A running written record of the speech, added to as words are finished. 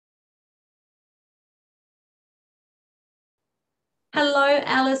Hello,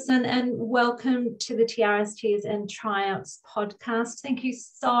 Allison, and welcome to the Tiaras, Tears and Triumphs podcast. Thank you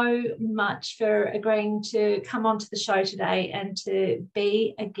so much for agreeing to come onto the show today and to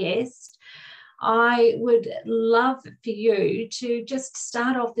be a guest. I would love for you to just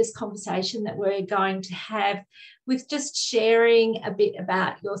start off this conversation that we're going to have with just sharing a bit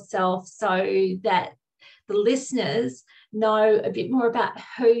about yourself so that the listeners know a bit more about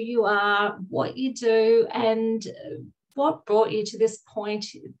who you are, what you do, and what brought you to this point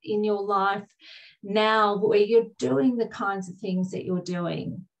in your life now where you're doing the kinds of things that you're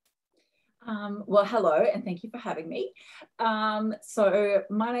doing? Well, hello, and thank you for having me. So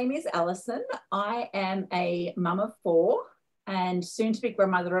my name is Allison. I am a mum of 4 and soon to be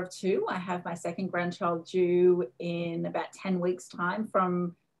grandmother of 2. I have my second grandchild due in about 10 weeks' time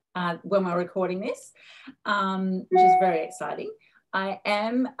from when we're recording this, which is very exciting. I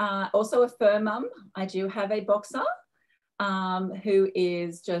am also a fur mum. I do have a boxer who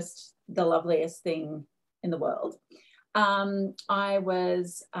is just the loveliest thing in the world. I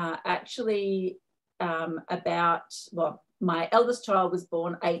was actually my eldest child was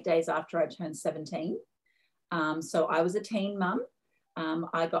born 8 days after I turned 17. So I was a teen mum.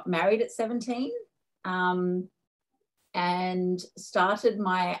 I got married at 17 and started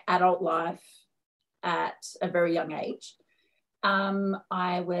my adult life at a very young age.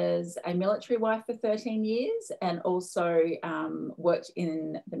 I was a military wife for 13 years and also worked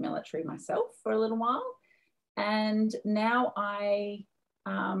in the military myself for a little while. And now I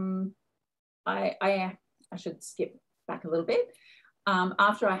should skip back a little bit.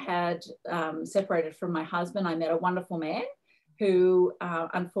 After I had separated from my husband, I met a wonderful man who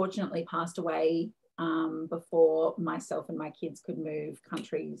unfortunately passed away before myself and my kids could move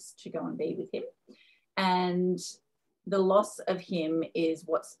countries to go and be with him. And the loss of him is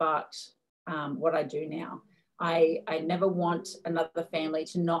what sparked what I do now. I never want another family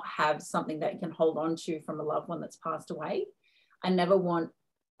to not have something that can hold on to from a loved one that's passed away. I never want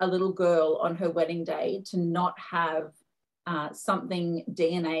a little girl on her wedding day to not have something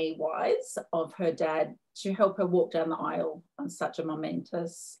DNA-wise of her dad to help her walk down the aisle on such a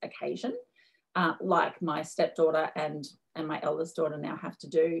momentous occasion, like my stepdaughter and my eldest daughter now have to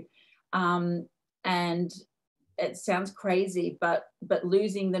do. And it sounds crazy, but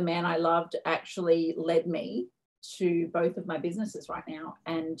losing the man I loved actually led me to both of my businesses right now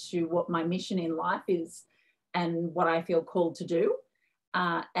and to what my mission in life is and what I feel called to do.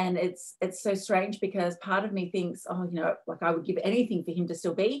 And it's so strange because part of me thinks, oh, like I would give anything for him to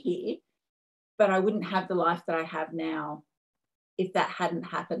still be here, but I wouldn't have the life that I have now if that hadn't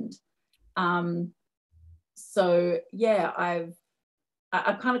happened. So yeah, I've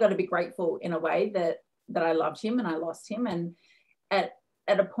kind of got to be grateful in a way that I loved him and I lost him. And at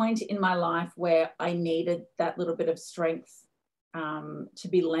a point in my life where I needed that little bit of strength to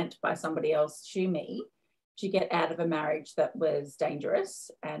be lent by somebody else to me to get out of a marriage that was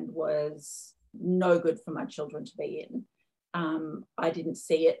dangerous and was no good for my children to be in. I didn't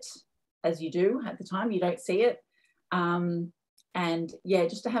see it as you do at the time. You don't see it. And yeah,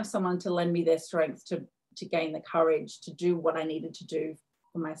 just to have someone to lend me their strength to gain the courage to do what I needed to do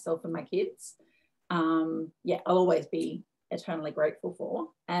for myself and my kids. Yeah, I'll always be eternally grateful for.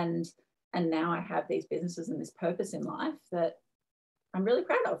 And now I have these businesses and this purpose in life that I'm really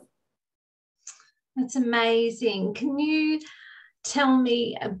proud of. That's amazing. Can you tell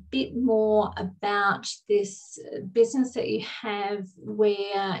me a bit more about this business that you have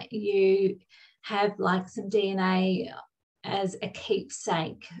where you have like some DNA as a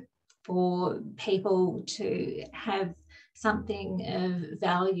keepsake for people to have something of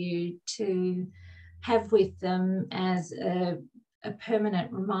value to have with them as a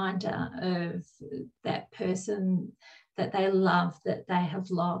permanent reminder of that person that they love that they have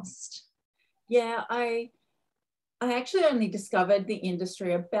lost? Yeah, I actually only discovered the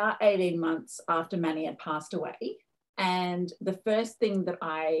industry about 18 months after Manny had passed away. And the first thing that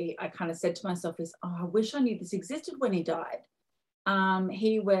I kind of said to myself is, oh, I wish I knew this existed when he died.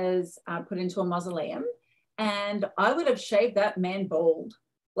 He was put into a mausoleum and I would have shaved that man bald.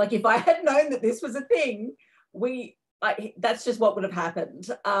 Like if I had known that this was a thing, that's just what would have happened.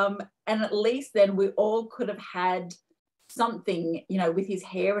 And at least then we all could have had something, with his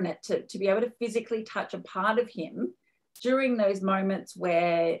hair in it to be able to physically touch a part of him during those moments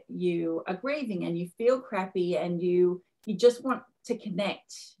where you are grieving and you feel crappy and you just want to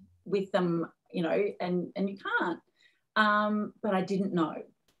connect with them, and you can't. But I didn't know.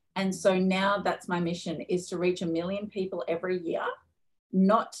 And so now that's my mission, is to reach 1 million people every year,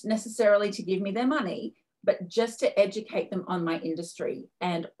 not necessarily to give me their money, but just to educate them on my industry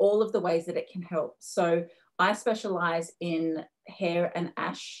and all of the ways that it can help. So I specialize in hair and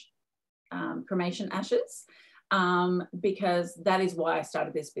ash, cremation ashes, because that is why I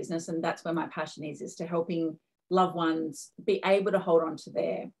started this business, and that's where my passion is to helping loved ones be able to hold on to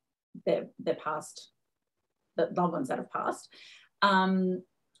their past, the loved ones that have passed.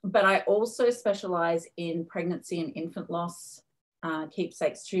 But I also specialize in pregnancy and infant loss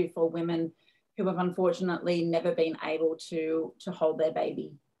keepsakes too, for women who have unfortunately never been able to hold their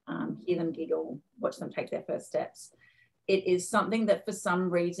baby, hear them giggle, watch them take their first steps. It is something that for some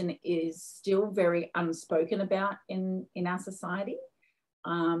reason is still very unspoken about in our society.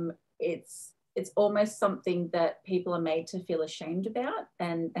 It's almost something that people are made to feel ashamed about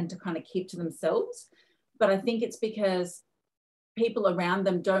and to kind of keep to themselves. But I think it's because people around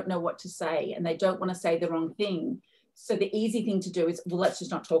them don't know what to say, and they don't want to say the wrong thing. So the easy thing to do is, well, let's just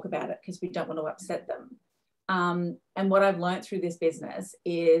not talk about it because we don't want to upset them. And what I've learned through this business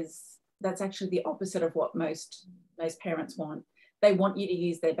is that's actually the opposite of what most parents want. They want you to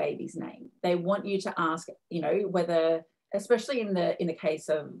use their baby's name. They want you to ask, you know, whether, especially in the case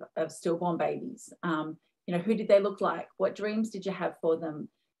of stillborn babies, you know, who did they look like? What dreams did you have for them?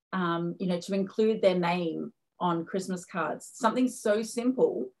 You know, to include their name on Christmas cards, something so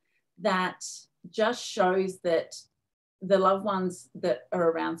simple that just shows that the loved ones that are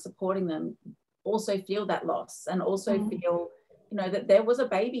around supporting them also feel that loss, and also feel, you know, that there was a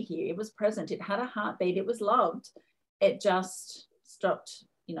baby here. It was present. It had a heartbeat. It was loved. It just stopped,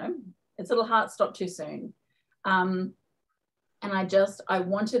 you know, its little heart stopped too soon. And I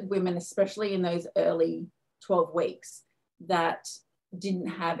wanted women, especially in those early 12 weeks, that didn't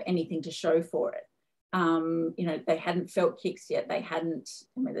have anything to show for it. You know, they hadn't felt kicks yet. They hadn't,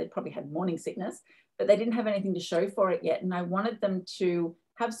 I mean, they probably had morning sickness, but they didn't have anything to show for it yet. And I wanted them to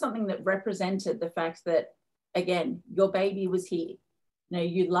have something that represented the fact that, again, your baby was here. You know,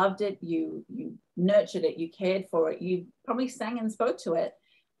 you loved it, you nurtured it, you cared for it, you probably sang and spoke to it.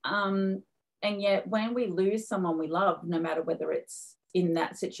 And yet when we lose someone we love, no matter whether it's in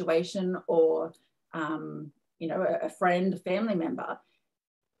that situation or, you know, a friend, a family member,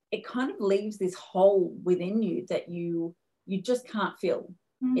 it kind of leaves this hole within you that you just can't fill.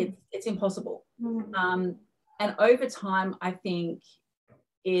 It's impossible. And over time, I think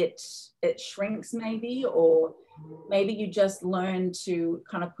it shrinks maybe, or maybe you just learn to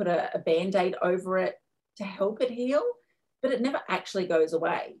kind of put a Band-Aid over it to help it heal, but it never actually goes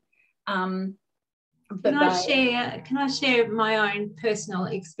away. Can I share my own personal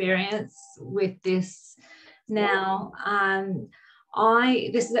experience with this now?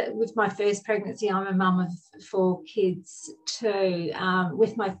 This is with my first pregnancy. I'm a mum of 4 kids too.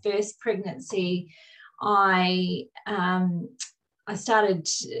 With my first pregnancy, I started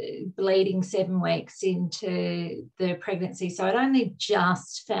bleeding 7 weeks into the pregnancy. So I'd only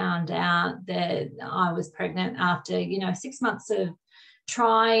just found out that I was pregnant after, you know, 6 months of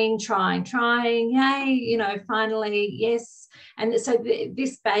trying, yay, you know, finally, yes. And so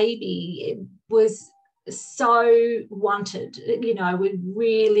this baby was so wanted, you know, we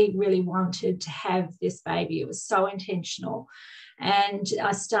really, really wanted to have this baby. It was so intentional. And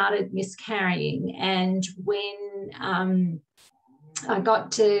I started miscarrying. And when I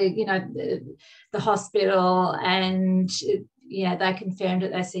got to, you know, the hospital, and yeah, they confirmed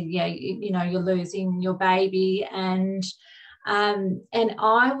it. They said, yeah, you know, you're losing your baby. And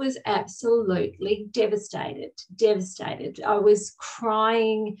I was absolutely devastated. I was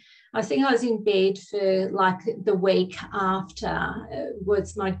crying. I think I was in bed for like the week after.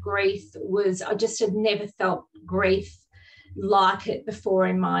 My grief was, I just had never felt grief like it before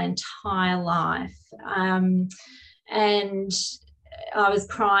in my entire life. And I was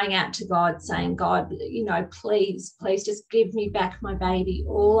crying out to God, saying, God, you know, please just give me back my baby.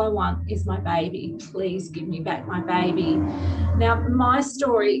 All I want is my baby. Please give me back my baby. Now, my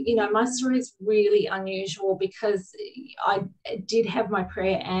story is really unusual because I did have my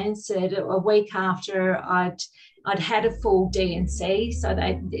prayer answered a week after I'd had a full D&C. So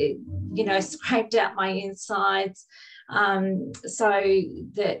they, you know, scraped out my insides so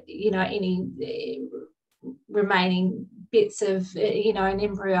that, you know, any remaining bits of, you know, an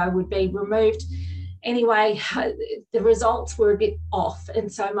embryo would be removed. Anyway, the results were a bit off,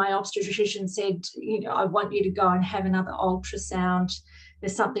 and so my obstetrician said, you know, I want you to go and have another ultrasound.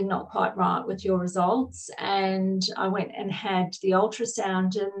 There's something not quite right with your results. And I went and had the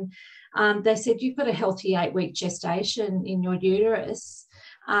ultrasound, and they said, you've got a healthy 8-week gestation in your uterus.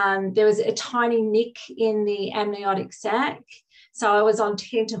 There was a tiny nick in the amniotic sac. So I was on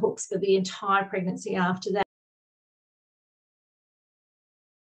tenterhooks for the entire pregnancy after that.